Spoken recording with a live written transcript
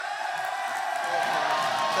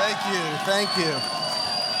Thank you.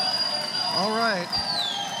 All right.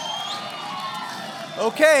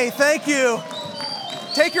 Okay, thank you.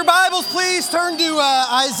 Take your Bibles, please. Turn to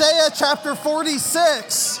Isaiah chapter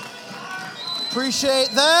 46. Appreciate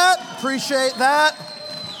that.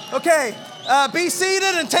 Okay, be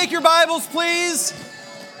seated and take your Bibles, please.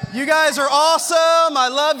 You guys are awesome. I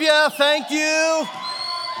love you. Thank you.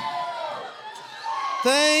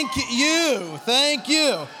 Thank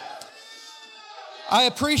you. I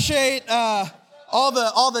appreciate all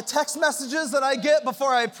the text messages that I get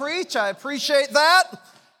before I preach. I appreciate that.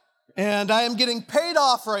 And I am getting paid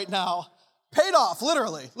off right now. Paid off,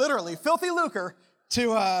 literally. Filthy lucre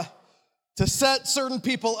to set certain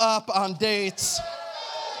people up on dates.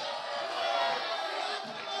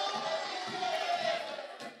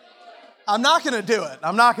 I'm not going to do it.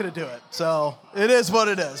 So it is what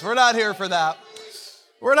it is. We're not here for that.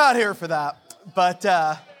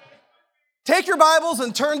 But take your Bibles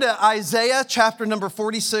and turn to Isaiah chapter number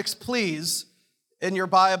 46, please. In your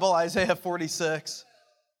Bible, Isaiah 46.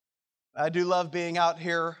 I do love being out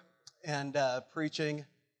here and preaching.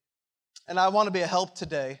 And I want to be a help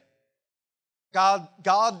today. God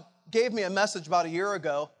gave me a message about a year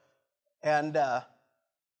ago. And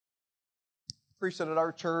preached it at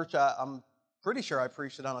our church. I'm pretty sure I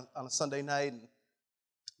preached it on a Sunday night, and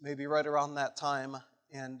maybe right around that time.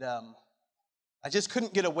 And I just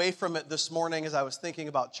couldn't get away from it this morning as I was thinking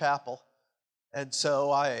about chapel. And so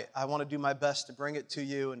I want to do my best to bring it to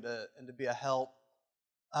you and to be a help.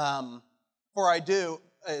 Before I do,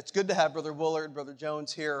 it's good to have Brother Willard, Brother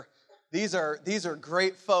Jones here. These are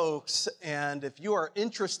great folks, and if you are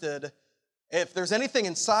interested, if there's anything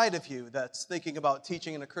inside of you that's thinking about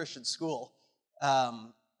teaching in a Christian school,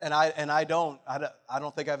 and I don't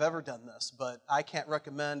think I've ever done this, but I can't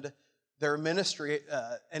recommend their ministry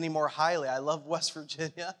any more highly. I love West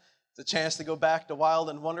Virginia. It's a chance to go back to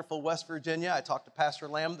wild and wonderful West Virginia. I talked to Pastor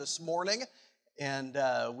Lamb this morning, and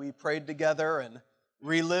we prayed together and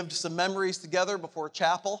relived some memories together before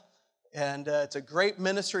chapel. And it's a great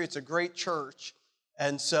ministry. It's a great church.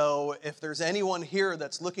 And so if there's anyone here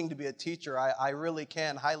that's looking to be a teacher, I really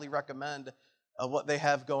can highly recommend what they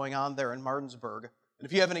have going on there in Martinsburg. And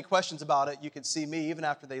if you have any questions about it, you can see me even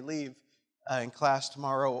after they leave in class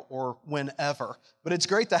tomorrow or whenever. But it's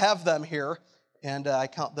great to have them here, and I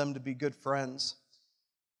count them to be good friends.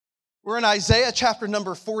 We're in Isaiah chapter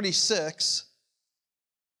number 46,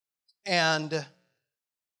 and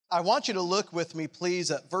I want you to look with me, please,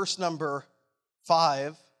 at verse number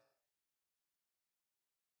 5.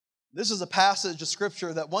 This is a passage of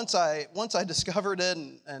Scripture that once I discovered it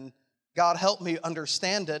and God helped me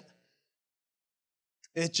understand it,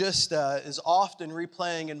 it just is often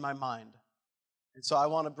replaying in my mind. And so I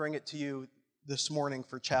want to bring it to you this morning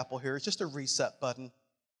for chapel here. It's just a reset button.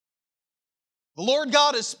 The Lord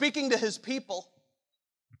God is speaking to His people,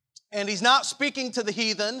 and He's not speaking to the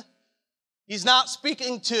heathen. He's not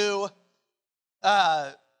speaking to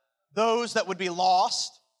those that would be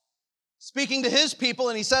lost. Speaking to His people,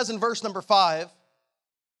 and He says in verse number 5,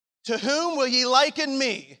 "To whom will ye liken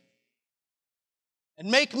me,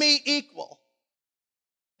 and make me equal,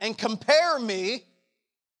 and compare me,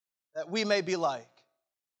 that we may be like?"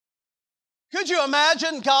 Could you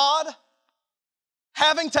imagine God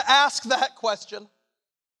having to ask that question?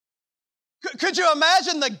 Could you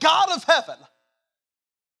imagine the God of heaven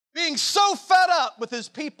being so fed up with His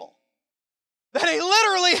people that He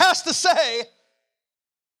literally has to say,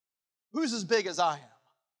 who's as big as I am?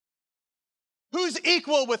 Who's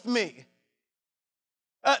equal with me?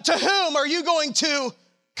 To whom are you going to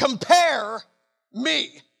compare me?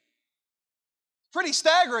 It's pretty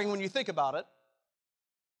staggering when you think about it.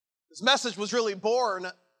 This message was really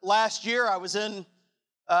born last year. I was in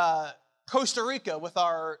Costa Rica with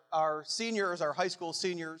our seniors, our high school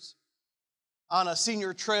seniors, on a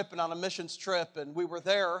senior trip and on a missions trip, and we were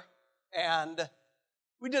there, and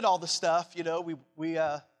we did all the stuff, you know, we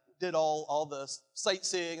did all the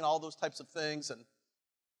sightseeing and all those types of things,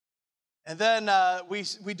 and then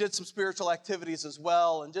we did some spiritual activities as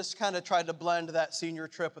well, and just kind of tried to blend that senior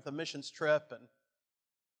trip with a missions trip,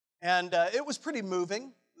 and it was pretty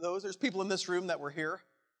moving. There's people in this room that were here.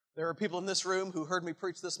 There are people in this room who heard me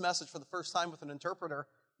preach this message for the first time with an interpreter.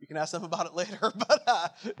 You can ask them about it later,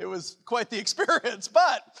 but it was quite the experience.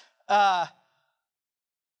 But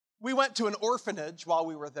we went to an orphanage while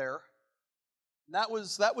we were there. And that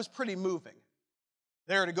was pretty moving.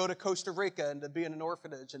 There to go to Costa Rica and to be in an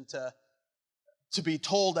orphanage and to be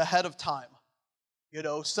told ahead of time, you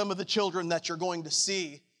know, some of the children that you're going to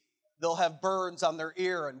see, they'll have burns on their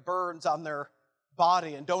ear and burns on their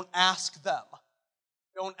body, and don't ask them.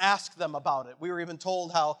 Don't ask them about it. We were even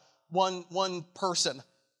told how one person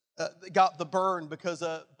got the burn because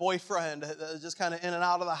a boyfriend just kind of in and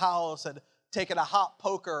out of the house had taken a hot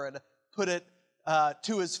poker and put it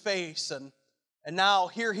to his face. And now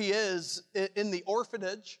here he is in the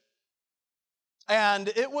orphanage. And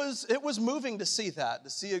it was moving to see that, to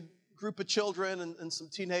see a group of children and some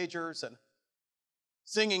teenagers and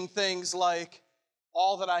singing things like,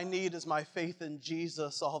 all that I need is my faith in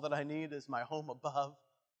Jesus, all that I need is my home above.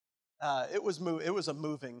 It was a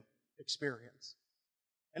moving experience.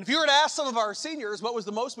 And if you were to ask some of our seniors what was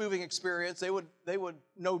the most moving experience, they would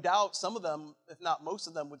no doubt, some of them, if not most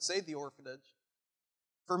of them, would say the orphanage.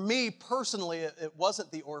 For me personally, it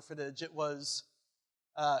wasn't the orphanage. It was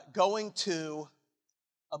going to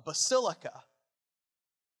a basilica.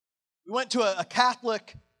 We went to a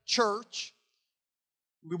Catholic church.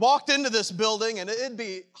 We walked into this building, and it'd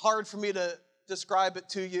be hard for me to describe it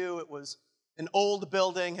to you. It was an old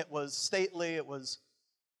building. It was stately. It was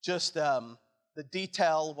just, the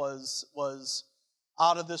detail was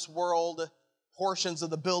out of this world. Portions of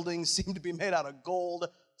the building seemed to be made out of gold.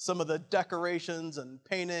 Some of the decorations and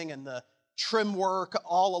painting and the trim work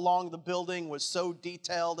all along the building was so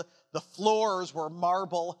detailed. The floors were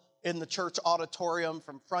marble in the church auditorium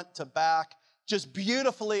from front to back, just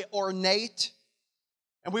beautifully ornate.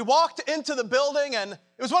 And we walked into the building, and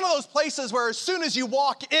it was one of those places where as soon as you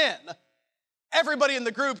walk in, everybody in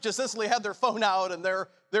the group just instantly had their phone out and they're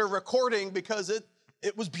recording because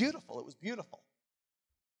it was beautiful. It was beautiful.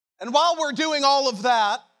 And while we're doing all of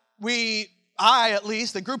that, I at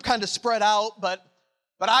least, the group kind of spread out, but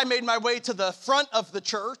I made my way to the front of the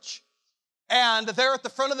church. And there at the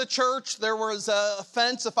front of the church, there was a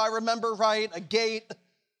fence, if I remember right, a gate.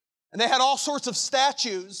 And they had all sorts of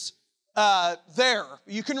statues there.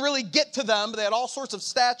 You couldn't really get to them, but they had all sorts of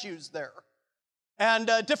statues there.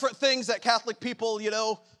 And different things that Catholic people,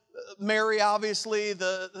 Mary, obviously,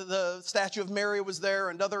 the statue of Mary was there,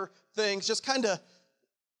 and other things, just kind of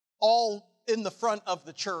all in the front of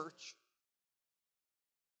the church.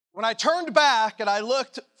 When I turned back and I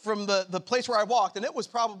looked from the place where I walked, and it was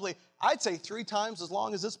probably, I'd say 3 times as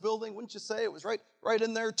long as this building, wouldn't you say? It was right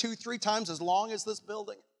in there, 2-3 times as long as this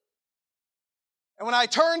building. And when I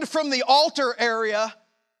turned from the altar area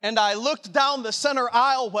and I looked down the center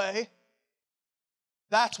aisleway,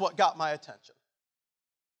 that's what got my attention.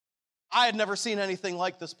 I had never seen anything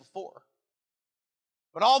like this before.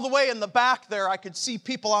 But all the way in the back there, I could see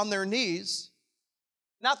people on their knees.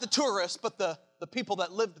 Not the tourists, but the people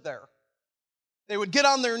that lived there. They would get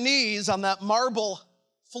on their knees on that marble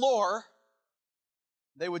floor.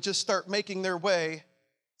 They would just start making their way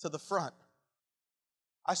to the front.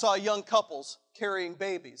 I saw young couples carrying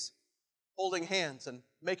babies, holding hands and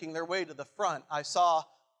making their way to the front. I saw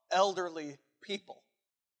elderly people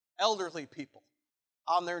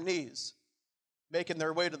on their knees, making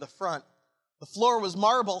their way to the front. The floor was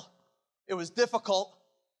marble. It was difficult.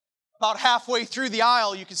 About halfway through the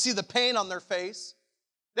aisle, you could see the pain on their face.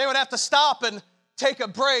 They would have to stop and take a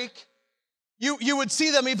break. You would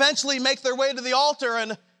see them eventually make their way to the altar,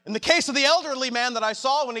 and in the case of the elderly man that I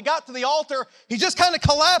saw, when he got to the altar, he just kind of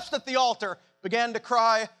collapsed at the altar, began to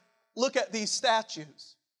cry, "Look at these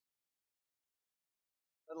statues.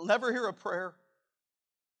 It'll never hear a prayer.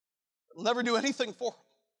 It'll never do anything for him."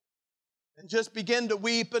 And just begin to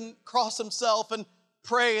weep and cross himself and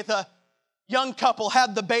pray. The young couple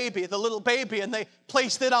had the baby, the little baby, and they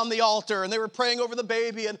placed it on the altar, and they were praying over the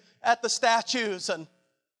baby and at the statues. And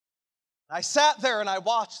I sat there and I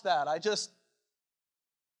watched that. I just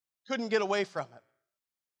couldn't get away from it.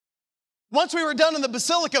 Once we were done in the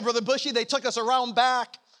Basilica, Brother Bushy, they took us around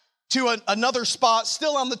back to another spot,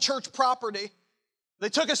 still on the church property. They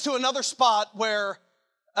took us to another spot where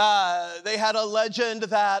they had a legend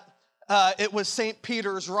that it was St.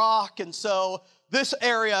 Peter's Rock. And so this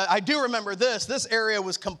area, I do remember this area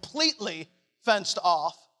was completely fenced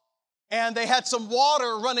off. And they had some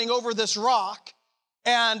water running over this rock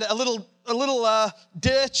and a little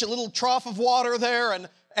ditch, a little trough of water there,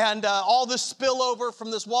 and all this spillover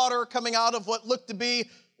from this water coming out of what looked to be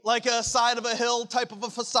like a side of a hill type of a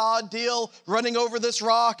facade deal, running over this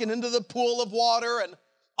rock and into the pool of water. And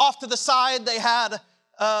off to the side, they had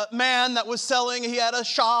a man that was selling, he had a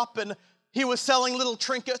shop, and he was selling little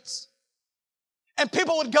trinkets. And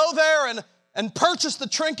people would go there and purchase the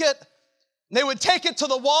trinket. And they would take it to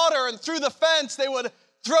the water, and through the fence, they would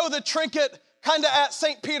throw the trinket kind of at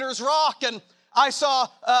St. Peter's Rock. And I saw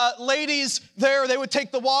ladies there, they would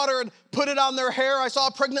take the water and put it on their hair. I saw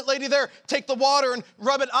a pregnant lady there take the water and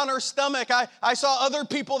rub it on her stomach. I saw other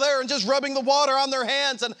people there and just rubbing the water on their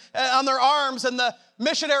hands and on their arms. And the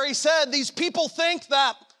missionary said, these people think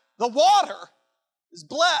that the water is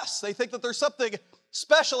blessed. They think that there's something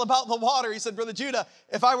special about the water. He said, Brother Judah,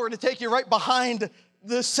 if I were to take you right behind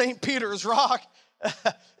this St. Peter's rock,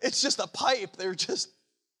 it's just a pipe. It's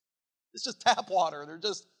just tap water. They're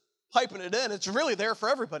just piping it in. It's really there for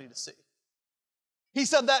everybody to see. He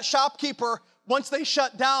said that shopkeeper, once they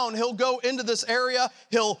shut down, he'll go into this area.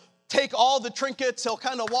 He'll take all the trinkets. He'll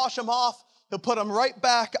kind of wash them off. He'll put them right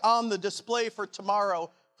back on the display for tomorrow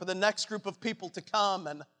for the next group of people to come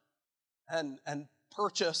and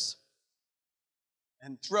purchase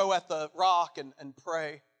and throw at the rock and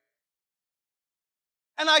pray.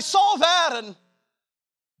 And I saw that, and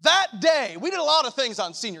that day, we did a lot of things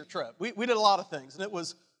on senior trip. We did a lot of things, and it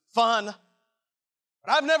was fun.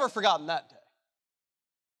 But I've never forgotten that day.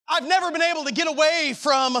 I've never been able to get away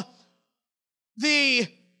from the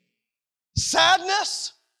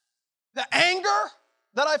sadness, the anger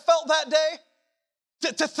that I felt that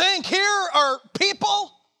day. To think here are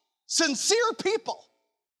people, sincere people,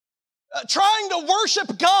 trying to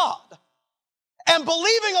worship God and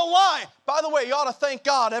believing a lie. By the way, you ought to thank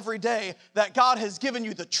God every day that God has given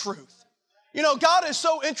you the truth. You know, God is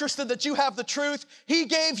so interested that you have the truth. He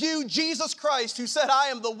gave you Jesus Christ, who said, I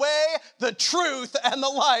am the way, the truth, and the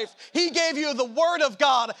life. He gave you the word of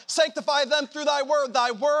God. Sanctify them through thy word.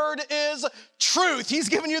 Thy word is truth. He's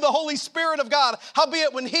given you the Holy Spirit of God.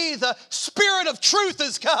 Howbeit when he, the Spirit of truth,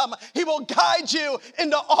 is come, he will guide you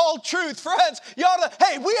into all truth. Friends, you ought to,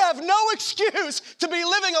 hey, we have no excuse to be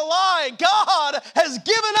living a lie. God has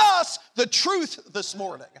given us the truth this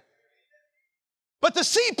morning. But to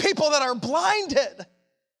see people that are blinded,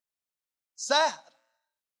 sad.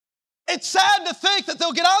 It's sad to think that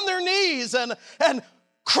they'll get on their knees and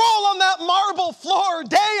crawl on that marble floor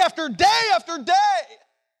day after day after day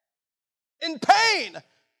in pain,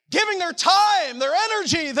 giving their time, their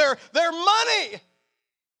energy, their money,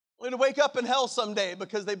 only to wake up in hell someday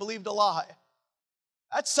because they believed a lie.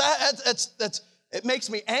 That's sad. It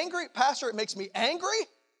makes me angry, Pastor. It makes me angry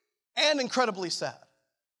and incredibly sad.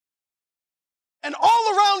 And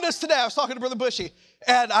all around us today, I was talking to Brother Bushy,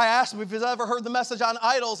 and I asked him if he's ever heard the message on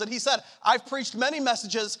idols, and he said, I've preached many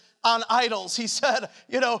messages on idols. He said,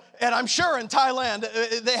 and I'm sure in Thailand,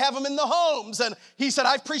 they have them in the homes, and he said,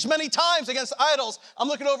 I've preached many times against idols. I'm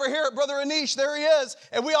looking over here at Brother Anish, there he is,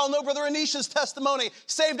 and we all know Brother Anish's testimony,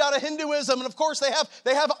 saved out of Hinduism, and of course they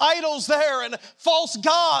have idols there, and false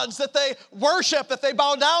gods that they worship, that they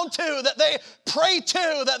bow down to, that they pray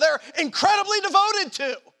to, that they're incredibly devoted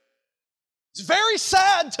to. It's very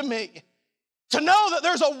sad to me to know that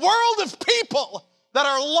there's a world of people that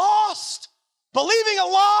are lost, believing a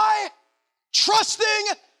lie, trusting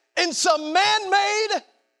in some man-made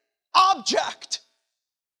object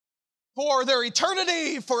for their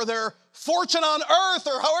eternity, for their fortune on earth,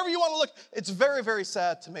 or however you want to look. It's very, very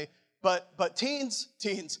sad to me. But teens,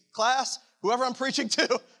 class, whoever I'm preaching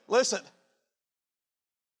to, listen.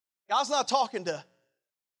 God's not talking to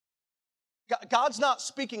God's not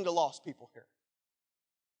speaking to lost people here.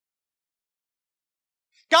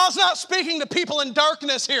 God's not speaking to people in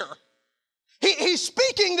darkness here. He's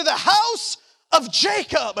speaking to the house of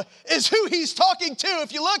Jacob is who he's talking to.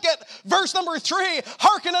 If you look at verse number 3,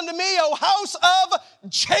 hearken unto me, O house of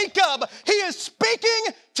Jacob. He is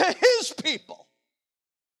speaking to his people.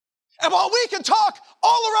 And while we can talk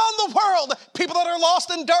all around the world, people that are lost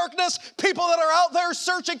in darkness, people that are out there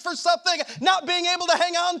searching for something, not being able to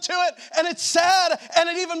hang on to it, and it's sad, and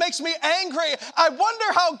it even makes me angry. I wonder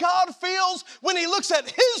how God feels when he looks at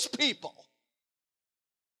his people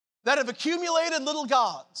that have accumulated little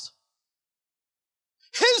gods.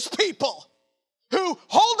 His people who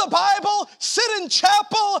hold the Bible, sit in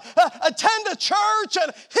chapel, attend a church,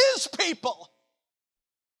 and his people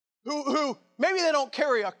who maybe they don't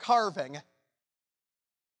carry a carving,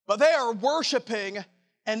 but they are worshiping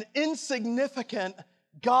an insignificant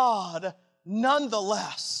God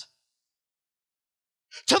nonetheless.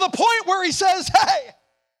 To the point where he says, hey,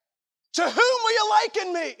 to whom will you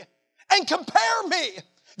liken me and compare me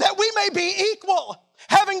that we may be equal?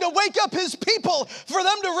 Having to wake up his people for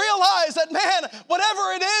them to realize that, man, whatever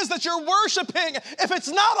it is that you're worshiping, if it's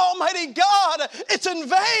not Almighty God, it's in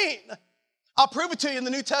vain. I'll prove it to you in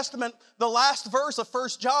the New Testament. The last verse of 1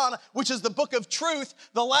 John, which is the book of truth,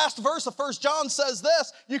 the last verse of 1 John says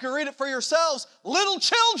this. You can read it for yourselves. Little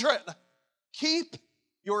children, keep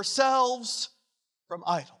yourselves from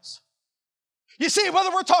idols. You see, whether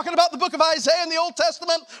we're talking about the book of Isaiah in the Old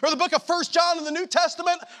Testament or the book of 1 John in the New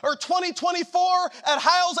Testament or 2024 at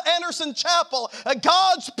Hiles Anderson Chapel,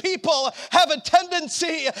 God's people have a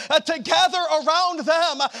tendency to gather around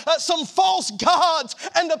them some false gods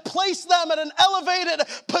and to place them at an elevated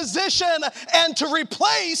position and to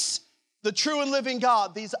replace the true and living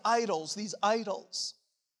God, these idols.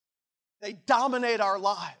 They dominate our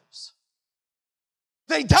lives.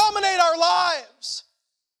 They dominate our lives.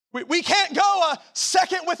 We can't go a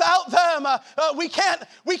second without them. We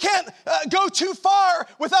can't go too far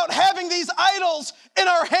without having these idols in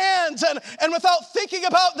our hands and without thinking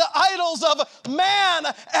about the idols of man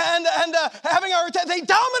and having our attention. They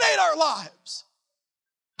dominate our lives.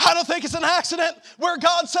 I don't think it's an accident where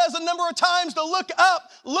God says a number of times to look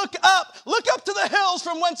up to the hills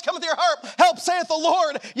from whence cometh your help, saith the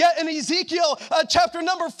Lord. Yet in Ezekiel chapter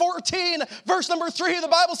number 14, verse number 3, the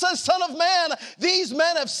Bible says, Son of man, these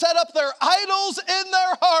men have set up their idols in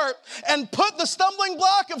their heart and put the stumbling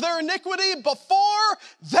block of their iniquity before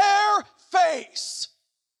their face.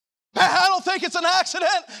 Man, I don't think it's an accident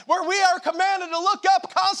where we are commanded to look up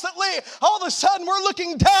constantly. All of a sudden, we're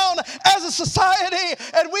looking down as a society,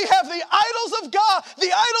 and we have the idols of God,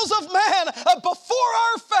 the idols of man before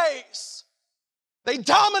our face. They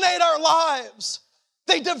dominate our lives.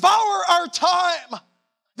 They devour our time.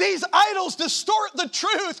 These idols distort the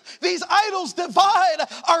truth. These idols divide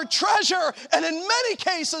our treasure, and in many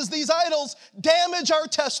cases, these idols damage our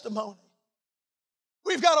testimony.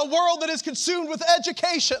 We've got a world that is consumed with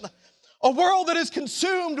education, a world that is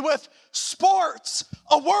consumed with sports,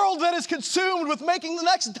 a world that is consumed with making the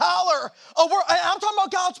next dollar. I'm talking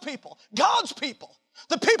about God's people,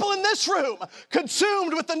 the people in this room,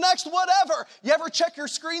 consumed with the next whatever. You ever check your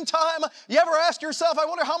screen time? You ever ask yourself, I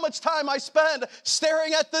wonder how much time I spend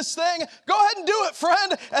staring at this thing? Go ahead and do it,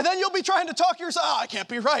 friend, and then you'll be trying to talk yourself, I can't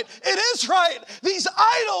be right. It is right. These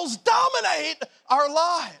idols dominate our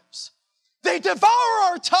lives. They devour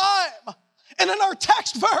our time. And in our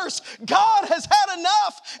text verse, God has had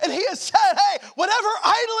enough, and he has said, hey, whatever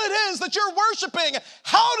idol it is that you're worshiping,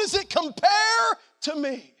 how does it compare to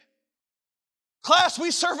me? Class,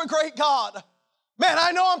 we serve a great God. Man,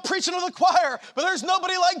 I know I'm preaching to the choir, but there's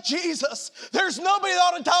nobody like Jesus. There's nobody that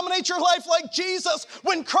ought to dominate your life like Jesus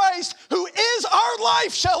when Christ, who is our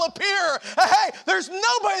life, shall appear. Hey, there's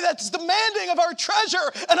nobody that's demanding of our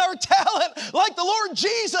treasure and our talent like the Lord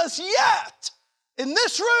Jesus, yet in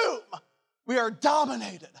this room, we are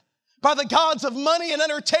dominated by the gods of money and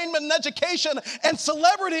entertainment and education and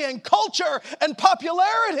celebrity and culture and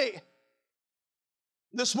popularity.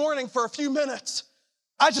 This morning, for a few minutes,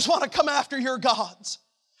 I just want to come after your gods.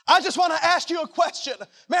 I just want to ask you a question.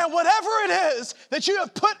 Man, whatever it is that you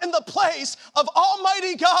have put in the place of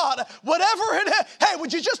Almighty God, whatever it is, hey,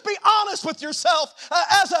 would you just be honest with yourself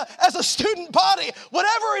as a student body?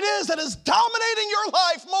 Whatever it is that is dominating your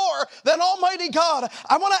life more than Almighty God,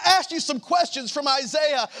 I want to ask you some questions from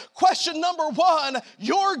Isaiah. Question number 1,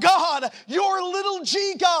 your God, your little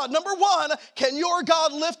g God. Number 1, can your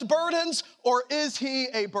God lift burdens, or is he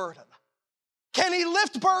a burden? Can he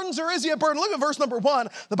lift burdens, or is he a burden? Look at verse number 1.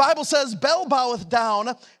 The Bible says, Bel boweth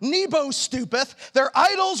down, Nebo stoopeth. Their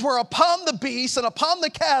idols were upon the beasts and upon the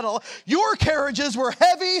cattle. Your carriages were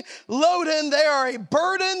heavy loaden. They are a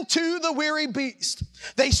burden to the weary beast.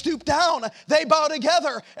 They stoop down, they bow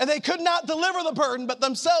together, and they could not deliver the burden, but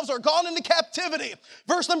themselves are gone into captivity.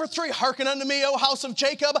 Verse number 3, hearken unto me, O house of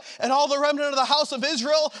Jacob, and all the remnant of the house of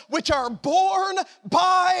Israel, which are born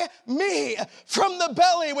by me from the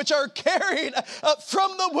belly, which are carried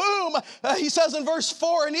from the womb. He says in verse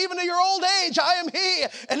 4, and even to your old age I am he,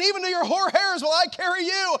 and even to your hoar hairs will I carry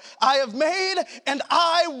you. I have made, and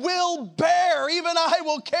I will bear. Even I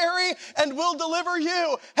will carry and will deliver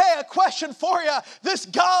you. Hey, a question for you. This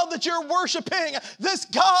God that you're worshiping, this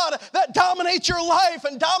God that dominates your life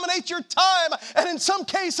and dominates your time, and in some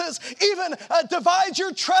cases even divides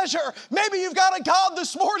your treasure. Maybe you've got a God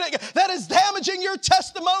this morning that is damaging your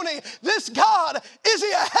testimony. This God, is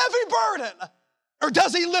he a heavy burden, or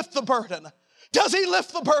does he lift the burden? Does he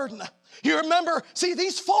lift the burden? You remember, see,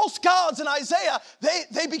 these false gods in Isaiah,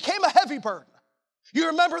 they became a heavy burden. You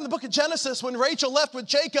remember in the book of Genesis when Rachel left with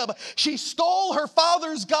Jacob, she stole her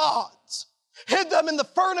father's gods, hid them in the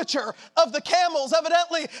furniture of the camels.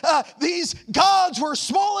 Evidently, these gods were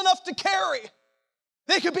small enough to carry.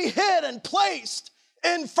 They could be hid and placed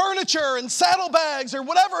in furniture and saddlebags or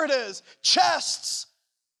whatever it is, chests.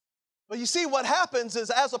 But you see, what happens is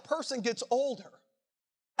as a person gets older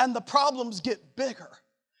and the problems get bigger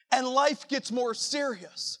and life gets more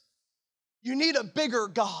serious, you need a bigger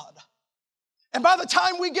God. And by the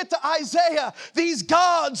time we get to Isaiah, these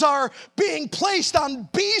gods are being placed on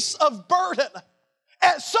beasts of burden.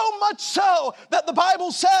 And so much so that the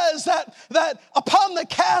Bible says that upon the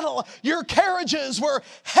cattle, your carriages were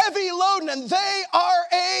heavy loaden, and they are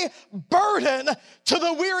a burden to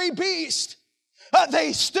the weary beast.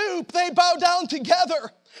 They stoop, they bow down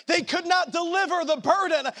together. They could not deliver the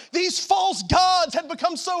burden. These false gods had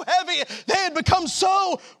become so heavy, they had become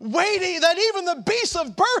so weighty that even the beasts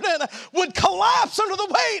of burden would collapse under the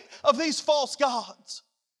weight of these false gods.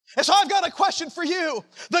 And so I've got a question for you.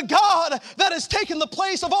 The God that has taken the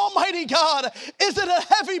place of Almighty God, is it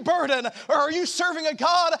a heavy burden, or are you serving a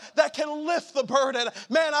God that can lift the burden?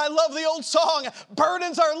 Man, I love the old song,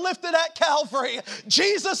 burdens are lifted at Calvary.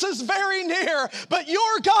 Jesus is very near, but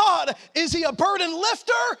your God, is he a burden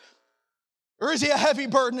lifter, or is he a heavy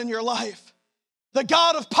burden in your life? The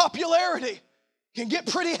God of popularity can get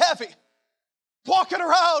pretty heavy. Walking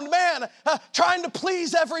around, man, trying to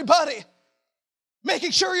please everybody.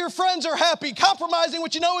 Making sure your friends are happy, compromising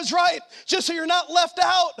what you know is right, just so you're not left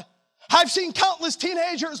out. I've seen countless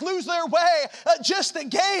teenagers lose their way just to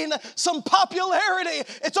gain some popularity.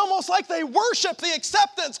 It's almost like they worship the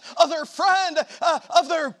acceptance of their friend, of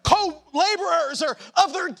their co-laborers, or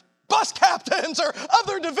of their bus captains, or of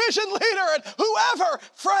their division leader, and whoever.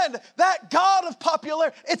 Friend, that God of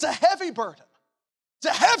popularity, it's a heavy burden.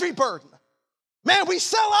 It's a heavy burden. Man, we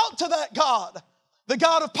sell out to that God. The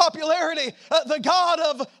God of popularity, the God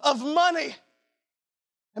of money.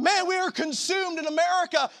 And man, we are consumed in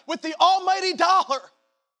America with the almighty dollar.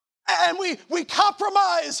 And we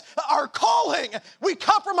compromise our calling. We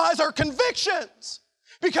compromise our convictions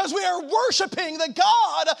because we are worshiping the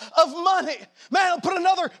God of money. Man, I'll put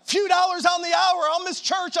another few dollars on the hour. I'll miss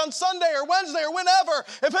church on Sunday or Wednesday or whenever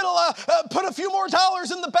if it'll put a few more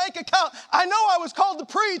dollars in the bank account. I know I was called to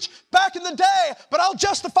preach back in the day, but I'll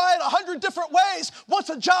justify it 100 different ways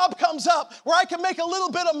once a job comes up where I can make a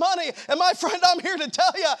little bit of money. And my friend, I'm here to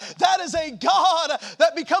tell you, that is a God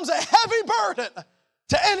that becomes a heavy burden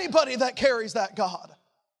to anybody that carries that God.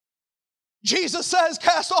 Jesus says,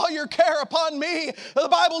 cast all your care upon me. The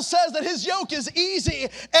Bible says that his yoke is easy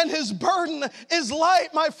and his burden is light.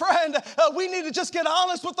 My friend, we need to just get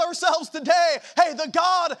honest with ourselves today. Hey, the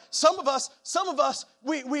God, some of us,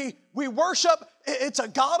 we worship, it's a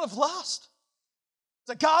God of lust.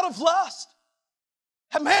 It's a God of lust.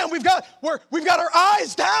 And man, we've got our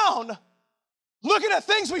eyes down, looking at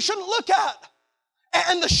things we shouldn't look at.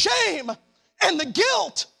 And the shame and the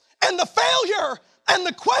guilt and the failure and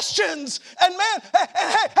the questions, and man,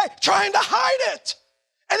 hey, trying to hide it.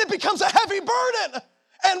 And it becomes a heavy burden.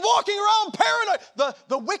 And walking around paranoid.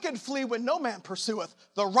 The wicked flee when no man pursueth.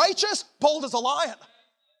 The righteous, bold as a lion.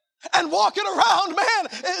 And walking around, man,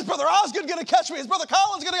 is Brother Osgood going to catch me? Is Brother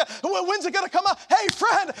Collins going to, when's it going to come out? Hey,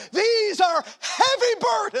 friend, these are heavy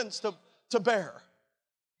burdens to bear.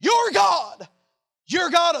 Your God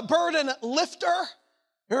a burden lifter,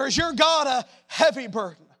 or is your God a heavy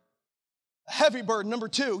burden? A heavy burden. Number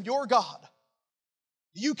two, your God.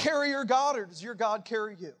 Do you carry your God, or does your God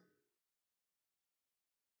carry you?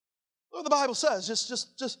 Look what the Bible says.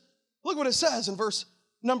 Just look what it says in verse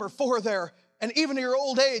number 4 there. And even to your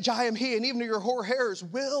old age, I am he, and even to your hoar hairs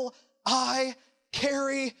will I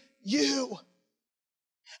carry you.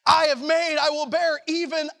 I will bear,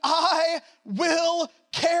 even I will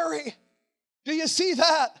carry. Do you see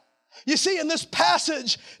that? You see, in this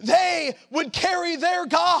passage, they would carry their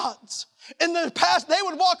gods. In the past, they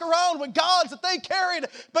would walk around with gods that they carried.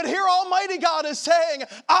 But here Almighty God is saying,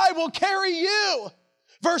 I will carry you.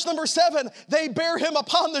 Verse number 7, they bear him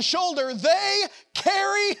upon the shoulder. They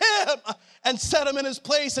carry him and set him in his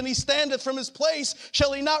place. And he standeth from his place.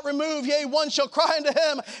 Shall he not remove? Yea, one shall cry unto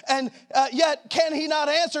him. And yet can he not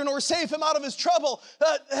answer nor save him out of his trouble?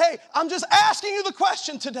 Hey, I'm just asking you the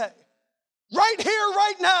question today. Right here,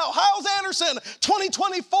 right now, Hiles Anderson,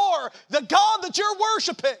 2024, the God that you're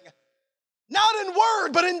worshiping. Not in word,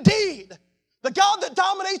 but in deed. The God that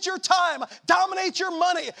dominates your time, dominates your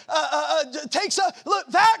money, look,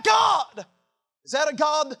 that God. Is that a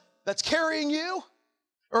God that's carrying you?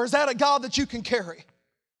 Or is that a God that you can carry?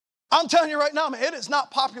 I'm telling you right now, man, it is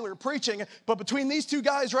not popular preaching, but between these two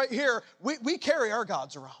guys right here, we carry our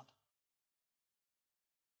gods around.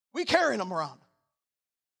 We carry them around.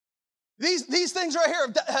 These things right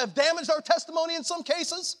here have damaged our testimony in some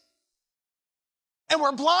cases. And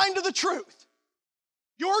we're blind to the truth.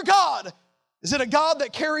 Your God, is it a God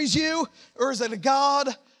that carries you, or is it a God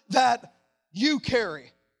that you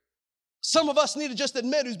carry? Some of us need to just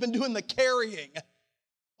admit who's been doing the carrying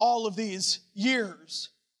all of these years.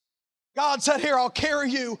 God said here, I'll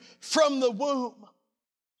carry you from the womb.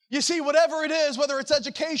 You see, whatever it is, whether it's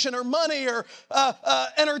education or money or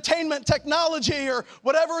entertainment technology or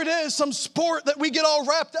whatever it is, some sport that we get all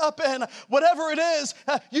wrapped up in, whatever it is,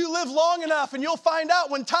 you live long enough and you'll find out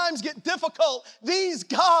when times get difficult, these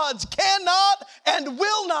gods cannot and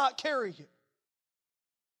will not carry you.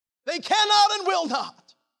 They cannot and will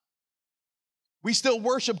not. We still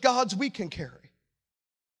worship gods we can carry.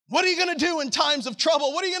 What are you going to do in times of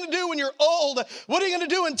trouble? What are you going to do when you're old? What are you going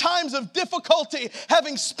to do in times of difficulty,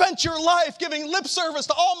 having spent your life giving lip service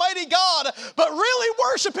to Almighty God, but really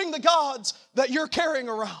worshiping the gods that you're carrying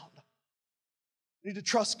around? You need to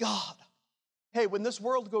trust God. Hey, when this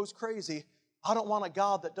world goes crazy, I don't want a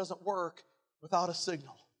God that doesn't work without a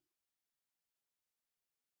signal.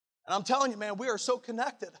 And I'm telling you, man, we are so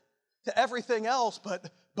connected to everything else,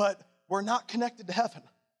 but we're not connected to heaven.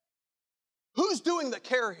 Who's doing the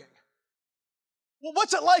carrying? Well,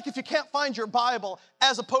 what's it like if you can't find your Bible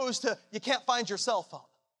as opposed to you can't find your cell phone?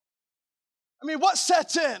 I mean, what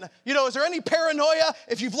sets in? Is there any paranoia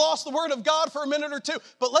if you've lost the Word of God for a minute or two?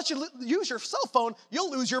 But let you use your cell phone,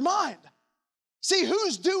 you'll lose your mind. See,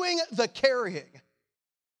 who's doing the carrying?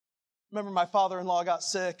 Remember my father-in-law got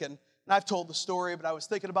sick, and I've told the story, but I was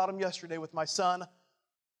thinking about him yesterday with my son.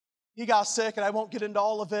 He got sick, and I won't get into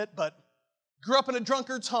all of it, but grew up in a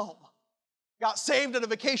drunkard's home. Got saved at a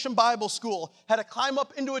vacation Bible school, had to climb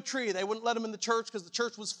up into a tree. They wouldn't let him in the church because the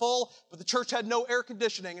church was full, but the church had no air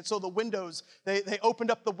conditioning. And so the windows, they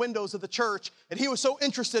opened up the windows of the church. And he was so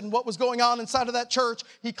interested in what was going on inside of that church,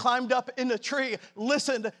 he climbed up in a tree,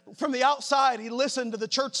 listened from the outside. He listened to the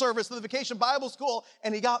church service of the vacation Bible school,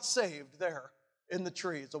 and he got saved there in the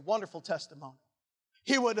tree. It's a wonderful testimony.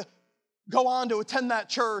 He would go on to attend that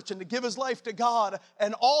church and to give his life to God.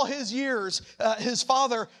 And all his years, his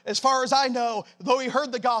father, as far as I know, though he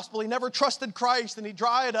heard the gospel, he never trusted Christ, and he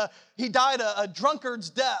died a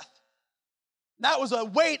drunkard's death. That was a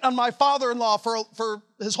weight on my father-in-law for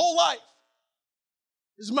his whole life.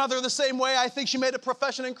 His mother the same way. I think she made a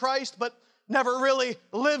profession in Christ, but never really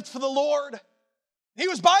lived for the Lord. He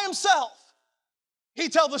was by himself.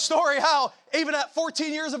 He'd tell the story how even at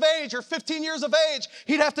 14 years of age or 15 years of age,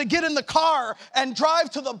 he'd have to get in the car and drive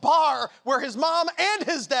to the bar where his mom and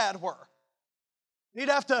his dad were. He'd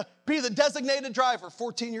have to be the designated driver,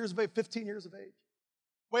 14 years of age, 15 years of age.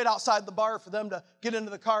 Wait outside the bar for them to get into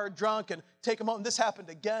the car drunk and take him home. This happened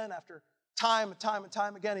again after time and time and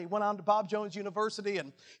time again. He went on to Bob Jones University,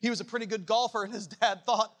 and he was a pretty good golfer, and his dad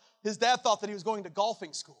thought that he was going to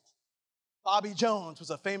golfing school. Bobby Jones was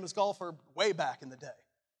a famous golfer way back in the day.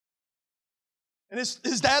 And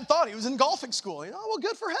his dad thought he was in golfing school. Well,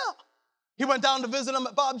 good for him. He went down to visit him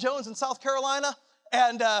at Bob Jones in South Carolina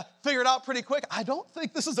and figured out pretty quick, I don't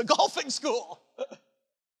think this is a golfing school.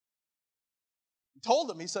 He told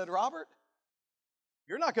him, he said, Robert,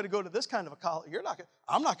 you're not going to go to this kind of a college.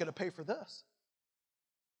 I'm not going to pay for this.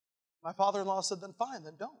 My father-in-law said, then fine,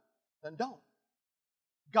 then don't.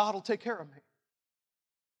 God will take care of me.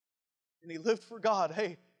 And he lived for God.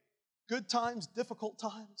 Hey, good times, difficult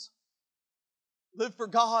times. Lived for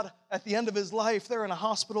God at the end of his life there in a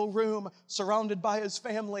hospital room, surrounded by his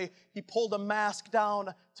family. He pulled a mask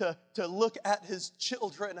down to look at his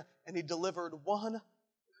children, and he delivered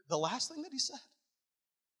the last thing that he said.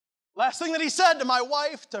 Last thing that he said to my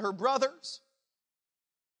wife, to her brothers.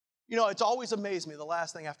 It's always amazed me, the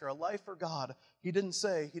last thing after a life for God, he didn't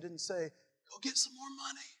say, go get some more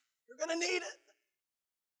money. You're going to need it.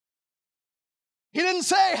 He didn't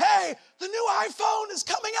say, hey, the new iPhone is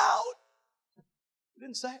coming out. He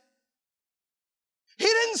didn't say it. He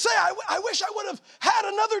didn't say, I wish I would have had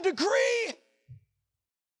another degree. He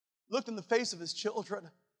looked in the face of his children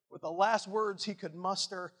with the last words he could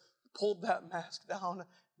muster, pulled that mask down, and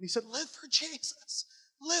he said, live for Jesus.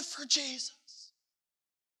 Live for Jesus.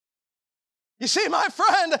 You see, my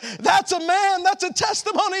friend, that's a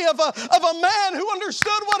testimony of a man who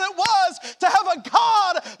understood what it was to have a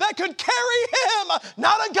God that could carry him,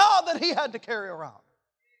 not a God that he had to carry around.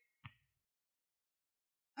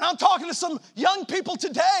 And I'm talking to some young people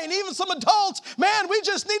today and even some adults. Man, we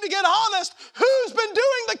just need to get honest. Who's been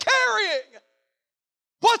doing the carrying?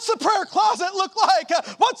 What's the prayer closet look like?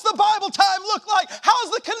 What's the Bible time look like?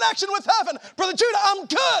 How's the connection with heaven? Brother Judah, I'm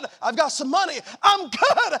good. I've got some money. I'm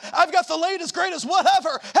good. I've got the latest, greatest,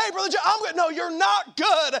 whatever. Hey, Brother Judah, I'm good. No, you're not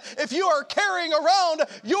good if you are carrying around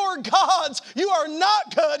your gods. You are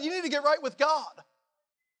not good. You need to get right with God.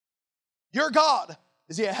 Your God,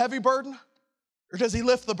 is he a heavy burden or does he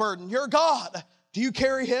lift the burden? Your God, do you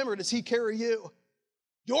carry him or does he carry you?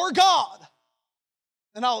 Your God.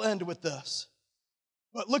 And I'll end with this.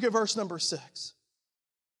 But look at verse number 6.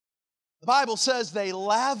 The Bible says they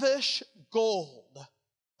lavish gold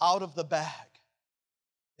out of the bag.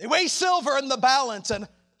 They weigh silver in the balance and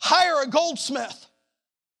hire a goldsmith,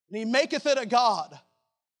 and he maketh it a god.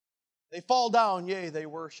 They fall down, yea, they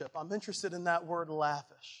worship. I'm interested in that word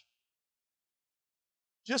lavish.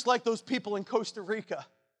 Just like those people in Costa Rica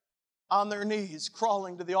on their knees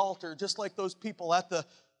crawling to the altar, just like those people at the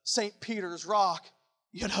St. Peter's Rock,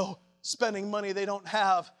 spending money they don't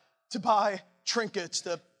have to buy trinkets,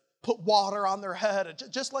 to put water on their head, and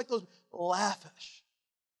just like those, lavish.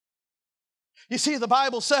 You see, the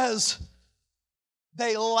Bible says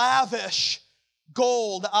they lavish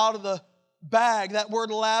gold out of the bag. That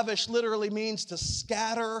word lavish literally means to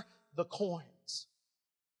scatter the coins,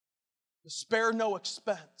 to spare no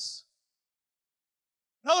expense.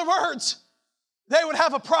 In other words, they would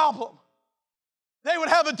have a problem. They would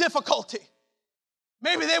have a difficulty.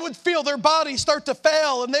 Maybe they would feel their body start to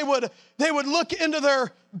fail, and they would look into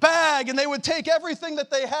their bag, and they would take everything that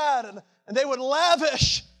they had, and they would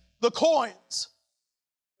lavish the coins.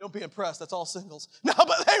 Don't be impressed, that's all singles. No,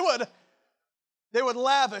 but they would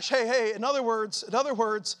lavish. Hey, in other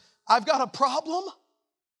words, I've got a problem,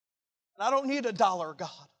 and I don't need a dollar God.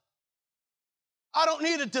 I don't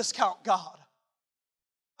need a discount God.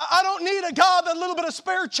 I don't need a God that a little bit of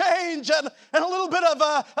spare change and a little bit of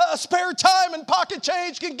a spare time and pocket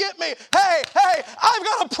change can get me. Hey, I've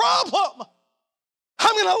got a problem.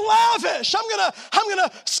 I'm going to lavish. I'm going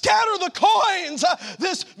to scatter the coins.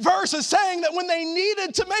 This verse is saying that when they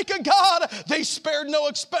needed to make a God, they spared no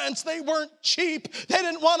expense. They weren't cheap. They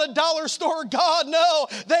didn't want a dollar store God. No,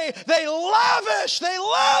 they lavished. They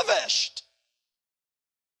lavished.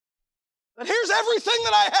 But here's everything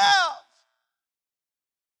that I have.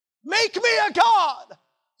 Make me a God.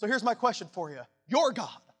 So here's my question for you. Your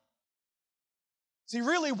God, is he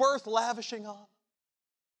really worth lavishing on?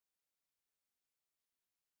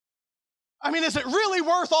 I mean, is it really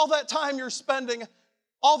worth all that time you're spending,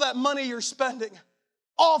 all that money you're spending,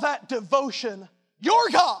 all that devotion? Your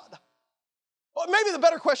God. Well, maybe the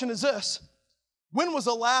better question is this. When was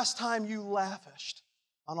the last time you lavished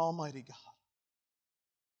on Almighty God?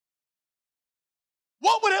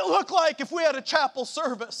 What would it look like if we had a chapel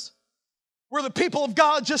service where the people of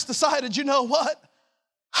God just decided, you know what?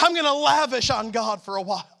 I'm going to lavish on God for a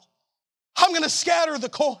while. I'm going to scatter the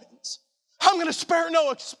coins. I'm going to spare no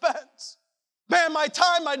expense. Man, my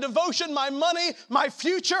time, my devotion, my money, my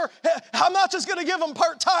future, I'm not just going to give them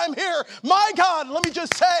part-time here. My God, let me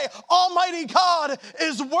just say, Almighty God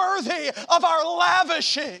is worthy of our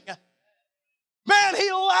lavishing. Man,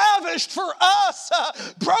 he lavished for us,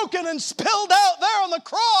 broken and spilled out there on the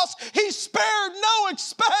cross. He spared no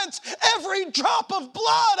expense. Every drop of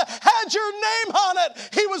blood had your name on it.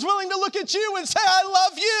 He was willing to look at you and say, I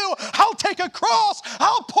love you. I'll take a cross.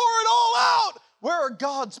 I'll pour it all out. Where are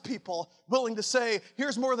God's people willing to say,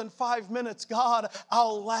 here's more than 5 minutes, God,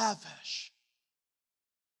 I'll lavish?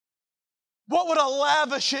 What would a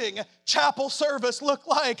lavishing chapel service look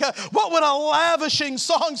like? What would a lavishing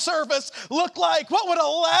song service look like? What would a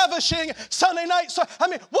lavishing Sunday night?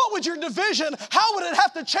 What would your division, how would it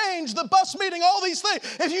have to change, the bus meeting, all these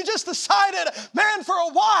things, if you just decided, man, for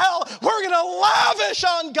a while, we're going to lavish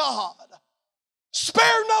on God.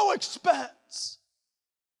 Spare no expense.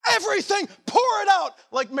 Everything, pour it out,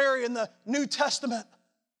 like Mary in the New Testament.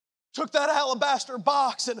 Took that alabaster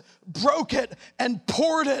box and broke it and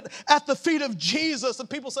poured it at the feet of Jesus. And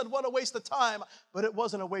people said, what a waste of time. But it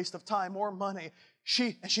wasn't a waste of time or money.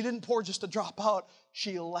 She didn't pour just to drop out.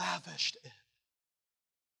 She lavished it.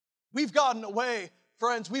 We've gotten away,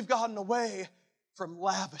 friends, we've gotten away from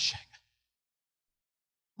lavishing.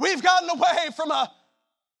 We've gotten away from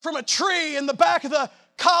a tree in the back of the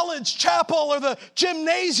college chapel or the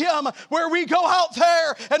gymnasium where we go out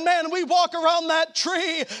there and man, we walk around that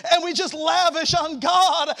tree and we just lavish on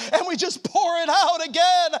God and we just pour it out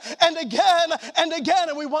again and again and again,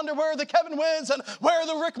 and we wonder where are the Kevin Wins and where are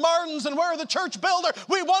the Rick Martins and where are the church builder.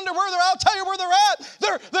 We wonder where they're at. I'll tell you where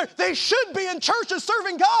they're at. They should be in churches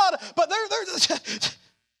serving God, but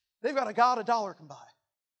they've got a God a dollar can buy.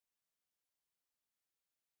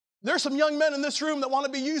 There's some young men in this room that want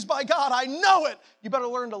to be used by God. I know it. You better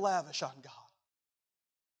learn to lavish on God.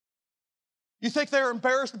 You think they were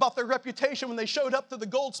embarrassed about their reputation when they showed up to the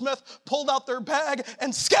goldsmith, pulled out their bag,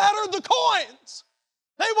 and scattered the coins?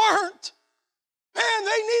 They weren't. Man,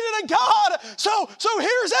 they needed a God. So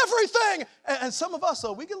here's everything. And some of us,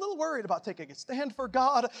 though, we get a little worried about taking a stand for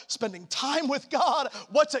God, spending time with God.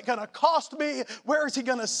 What's it going to cost me? Where is he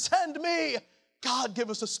going to send me? God, give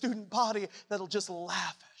us a student body that'll just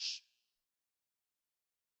lavish.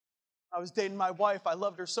 I was dating my wife. I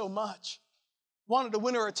loved her so much. Wanted to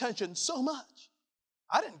win her attention so much.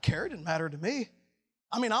 I didn't care. It didn't matter to me.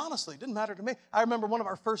 I mean, honestly, it didn't matter to me. I remember one of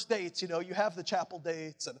our first dates. You know, you have the chapel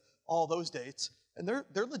dates and all those dates, and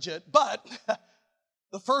they're legit. But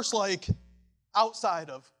the first, outside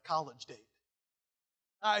of college date,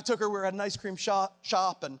 I took her. We were at an ice cream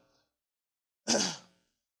shop, and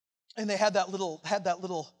and they had that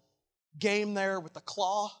little game there with the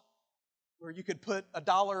claw where you could put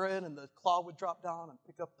 $1 in and the claw would drop down and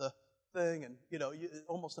pick up the thing, and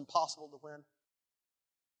almost impossible to win.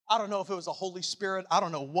 I don't know if it was a Holy Spirit. I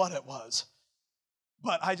don't know what it was.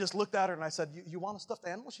 But I just looked at her and I said, you want a stuffed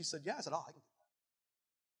animal? She said, yeah. I said, oh, I can do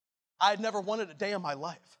that. I had never wanted a day in my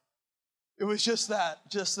life. It was just that,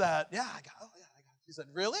 yeah, I got it. She said,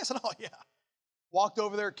 really? I said, oh, yeah. Walked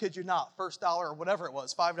over there, kid you not, first dollar or whatever it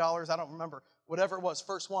was, $5, I don't remember, whatever it was,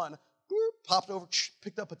 first one, popped over,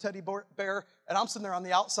 picked up a teddy bear, and I'm sitting there on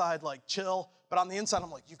the outside like chill, but on the inside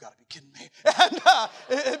I'm like, you've got to be kidding me.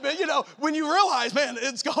 And, when you realize, man,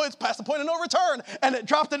 it's past the point of no return, and it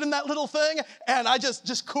dropped it in that little thing, and I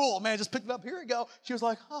just cool, man, just picked it up, here we go. She was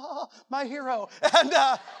like, oh, my hero. And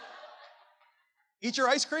eat your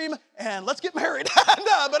ice cream, and let's get married.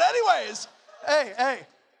 But anyways, hey.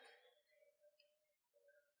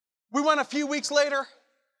 We went a few weeks later.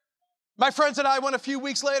 My friends and I went a few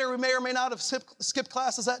weeks later. We may or may not have skipped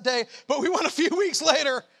classes that day, but we went a few weeks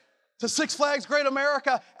later to Six Flags Great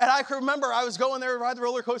America. And I can remember I was going there to ride the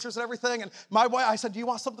roller coasters and everything. And my wife, I said, do you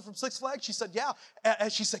want something from Six Flags? She said, yeah. And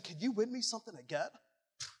she said, can you win me something again?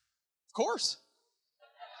 Of course.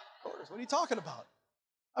 Of course. What are you talking about?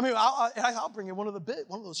 I mean, I'll bring you one of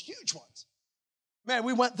those huge ones. Man,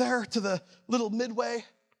 we went there to the little Midway.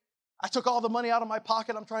 I took all the money out of my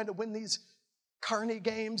pocket. I'm trying to win these carny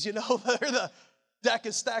games, the deck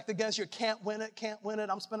is stacked against you. Can't win it.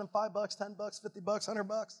 I'm spending $5, $10, $50,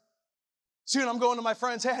 $100. Soon I'm going to my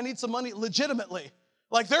friends, hey, I need some money legitimately.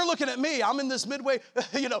 Like they're looking at me. I'm in this Midway,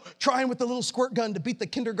 trying with the little squirt gun to beat the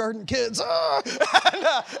kindergarten kids. And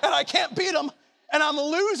I can't beat them. And I'm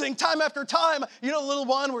losing time after time. The little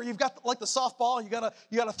one where you've got like the softball, and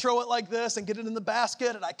you gotta throw it like this and get it in the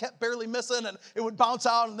basket. And I kept barely missing, and it would bounce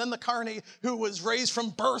out. And then the carny who was raised from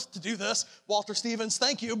birth to do this, Walter Stevens,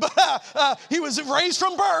 thank you. But he was raised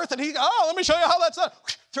from birth, and let me show you how that's done.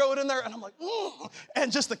 Throw it in there, and I'm like,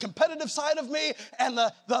 and just the competitive side of me, and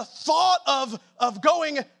the thought of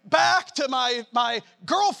going back to my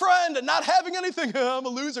girlfriend and not having anything. I'm a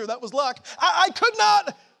loser. That was luck. I could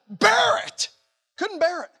not bear it. Couldn't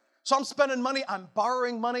bear it. So I'm spending money. I'm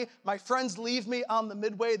borrowing money. My friends leave me on the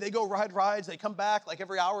Midway. They go ride rides. They come back like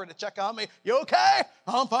every hour to check on me. You okay?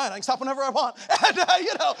 Oh, I'm fine. I can stop whenever I want. And,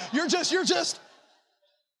 you're just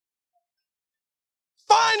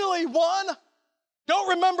finally won. Don't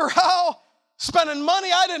remember how. Spending money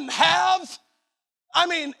I didn't have. I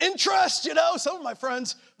mean, interest, some of my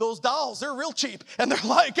friends, those dolls, they're real cheap. And they're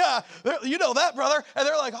like, you know that, brother. And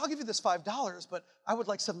they're like, I'll give you this $5, but I would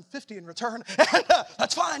like $7.50 in return. And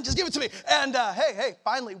that's fine, just give it to me. And hey,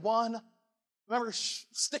 finally won. Remember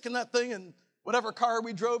sticking that thing in whatever car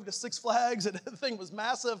we drove to Six Flags, and the thing was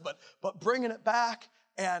massive, but bringing it back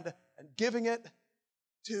and giving it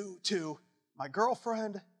to my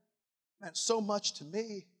girlfriend meant so much to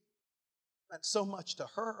me, meant so much to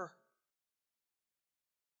her.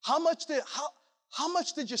 How much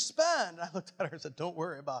did you spend? And I looked at her and said, don't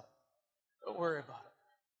worry about it. Don't worry about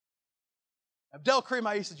it. Abdel Cream,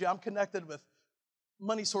 I used to do. I'm connected with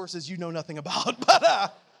money sources you know nothing about.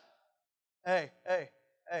 But hey.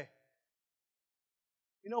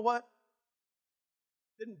 You know what?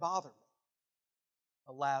 It didn't bother me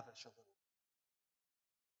to lavish a little.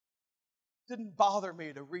 It didn't bother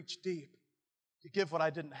me to reach deep, to give what I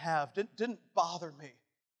didn't have. Didn't bother me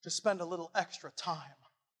to spend a little extra time.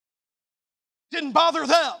 Didn't bother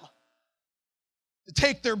them to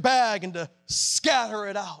take their bag and to scatter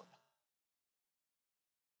it out.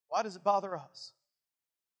 Why does it bother us?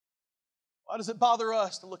 Why does it bother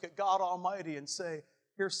us to look at God Almighty and say,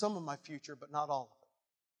 here's some of my future, but not all of it?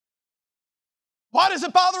 Why does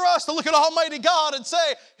it bother us to look at Almighty God and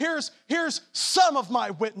say, here's some of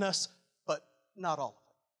my witness, but not all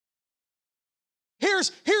of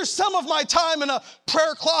it? Here's some of my time in a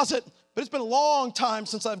prayer closet, but it's been a long time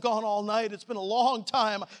since I've gone all night. It's been a long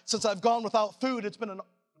time since I've gone without food. It's been a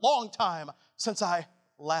long time since I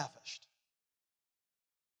lavished.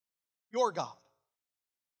 Your God.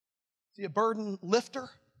 Is he a burden lifter?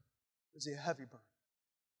 Or is he a heavy burden?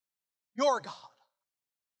 Your God.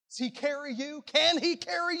 Does he carry you? Can he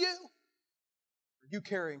carry you? Or are you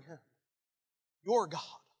carrying him? Your God.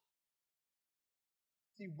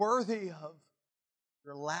 Is he worthy of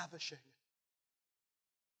your lavishing?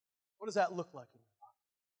 What does that look like in your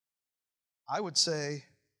life? I would say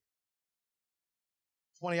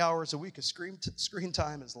 20 hours a week of screen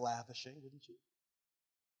time is lavishing, wouldn't you?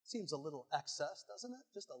 Seems a little excess, doesn't it?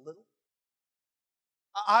 Just a little.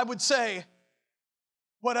 I would say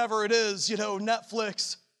whatever it is,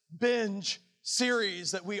 Netflix binge series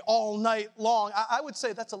that we all night long, I would say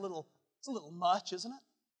it's a little much, isn't it?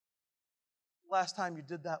 Last time you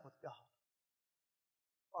did that with God.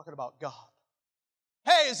 Talking about God.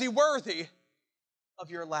 Hey, is he worthy of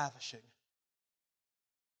your lavishing?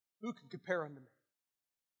 Who can compare unto me?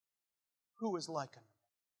 Who is like unto me?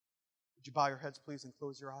 Would you bow your heads, please, and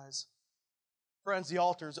close your eyes? Friends, the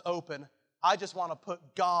altar is open. I just want to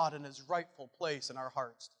put God in His rightful place in our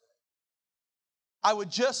hearts today. I would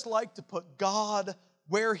just like to put God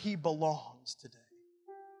where He belongs today.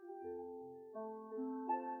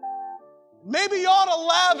 Maybe you ought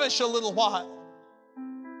to lavish a little while.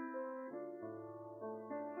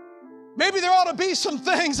 Maybe there ought to be some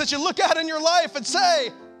things that you look at in your life and say,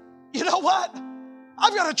 you know what?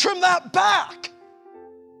 I've got to trim that back.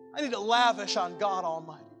 I need to lavish on God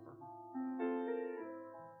Almighty.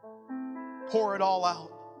 Pour it all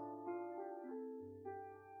out.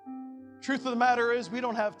 Truth of the matter is, we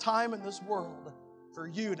don't have time in this world for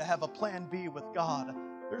you to have a plan B with God.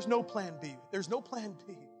 There's no plan B. There's no plan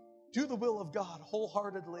B. Do the will of God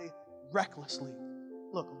wholeheartedly, recklessly.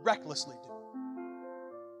 Look, recklessly do it.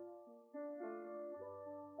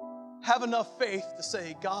 Have enough faith to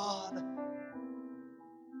say, God,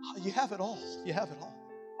 you have it all. You have it all.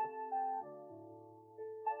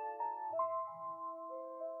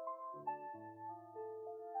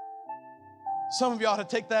 Some of you ought to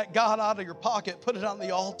take that God out of your pocket, put it on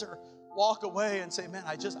the altar, walk away and say, man,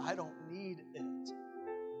 I don't need it.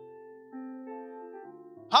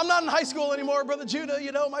 I'm not in high school anymore, Brother Judeh.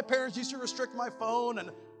 You know, my parents used to restrict my phone.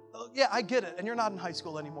 And yeah, I get it. And you're not in high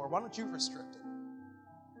school anymore. Why don't you restrict it?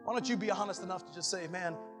 Why don't you be honest enough to just say,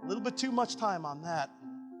 man, a little bit too much time on that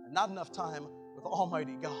and not enough time with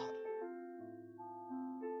Almighty God.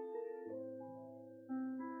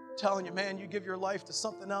 I'm telling you, man, you give your life to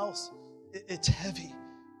something else, it's heavy.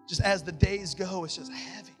 Just as the days go, it's just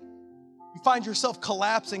heavy. You find yourself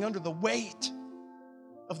collapsing under the weight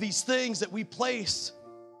of these things that we place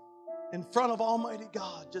in front of Almighty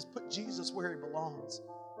God. Just put Jesus where He belongs.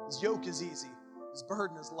 His yoke is easy. His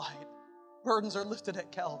burden is light. Burdens are lifted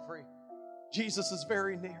at Calvary. Jesus is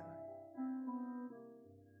very near.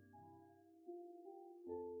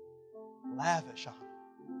 Lavish on Him.